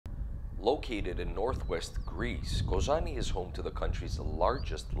Located in northwest Greece, Kozani is home to the country's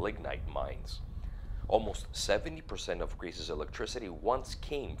largest lignite mines. Almost 70% of Greece's electricity once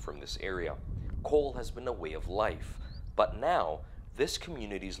came from this area. Coal has been a way of life, but now this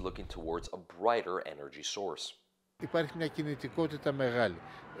community is looking towards a brighter energy source. Υπάρχει μια κινητικότητα μεγάλη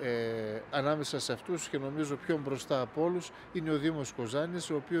ανάμεσα σε αυτούς και νομίζω πιο μπροστά από όλους είναι ο Δήμος Κοζάνης,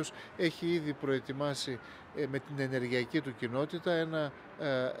 ο οποίος έχει ήδη προετοιμάσει με την ενεργειακή του κοινότητα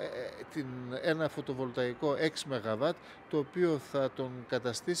ένα φωτοβολταϊκό 6 ΜΒ, το οποίο θα τον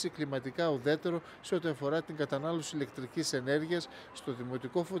καταστήσει κλιματικά ουδέτερο σε ό,τι αφορά την κατανάλωση ηλεκτρικής ενέργειας στο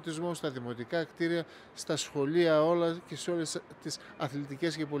δημοτικό φωτισμό, στα δημοτικά κτίρια, στα σχολεία όλα και σε όλες τις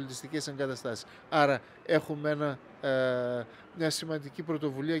αθλητικές και πολιτιστικές εγκαταστάσεις. Άρα έχουμε μια σημαντική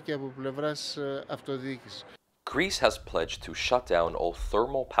πρωτοβουλία και από πλευράς αυτοδιοίκησης. Greece has pledged to shut down all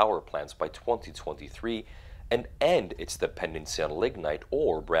thermal power plants by 2023 and end its dependency on lignite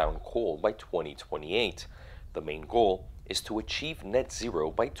or brown coal by 2028. The main goal is to achieve net zero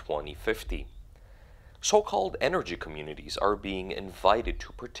by 2050. So-called energy communities are being invited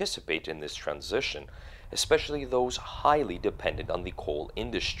to participate in this transition, especially those highly dependent on the coal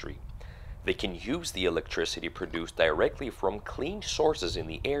industry. They can use the electricity produced directly from clean sources in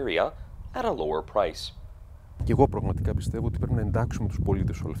the area at a lower price. Και εγώ πραγματικά πιστεύω ότι πρέπει να εντάξουμε τους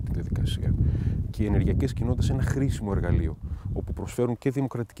πολίτες σε όλη αυτή τη διαδικασία. Και οι ενεργειακές κοινότητες είναι ένα χρήσιμο εργαλείο, όπου προσφέρουν και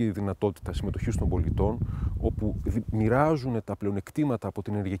δημοκρατική δυνατότητα συμμετοχής των πολιτών, όπου μοιράζουν τα πλεονεκτήματα από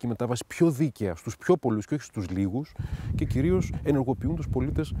την ενεργειακή μετάβαση πιο δίκαια στους πιο πολλούς και όχι στους λίγους, και κυρίως ενεργοποιούν τους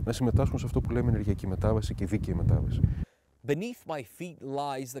πολίτες να συμμετάσχουν σε αυτό που λέμε ενεργειακή μετάβαση και δίκαιη μετάβαση. Beneath my feet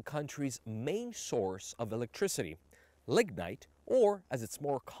lies the country's main source of electricity, lignite, or as it's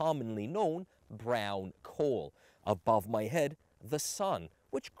more commonly known, brown coal. Above my head, the sun,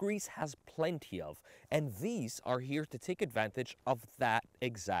 which Greece has plenty of, and these are here to take advantage of that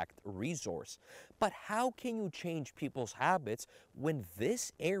exact resource. But how can you change people's habits when this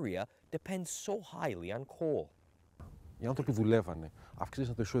area depends so highly on coal? Οι άνθρωποι δουλεύανε,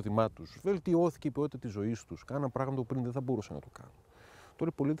 αυξήσαν το εισόδημά τους, βελτιώθηκε η ποιότητα της ζωής τους, κάναν πράγματα που πριν δεν θα μπορούσαν να το κάνουν.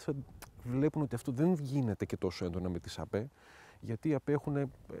 Τώρα οι πολίτες βλέπουν ότι αυτό δεν γίνεται και τόσο έντονα με τις ΑΠΕ, γιατί οι ΑΠΕ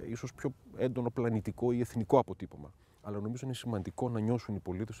έχουν ίσως πιο έντονο πλανητικό ή εθνικό αποτύπωμα. Αλλά νομίζω είναι σημαντικό να νιώσουν οι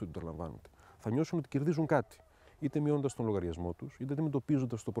πολίτες ότι το λαμβάνονται. Θα νιώσουν ότι κερδίζουν κάτι. Είτε μειώνοντας τον λογαριασμό τους, είτε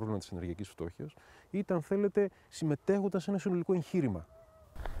αντιμετωπίζοντας το πρόβλημα της ενεργειακής φτώχειας, είτε αν θέλετε συμμετέχοντας σε ένα συνολικό εγχείρημα.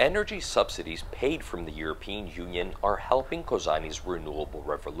 Energy subsidies paid from the European Union are helping Kozani's renewable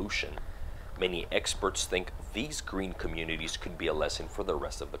revolution. Many experts think these green communities could be a lesson for the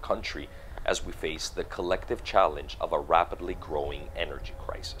rest of the country as we face the collective challenge of a rapidly growing energy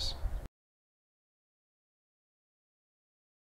crisis.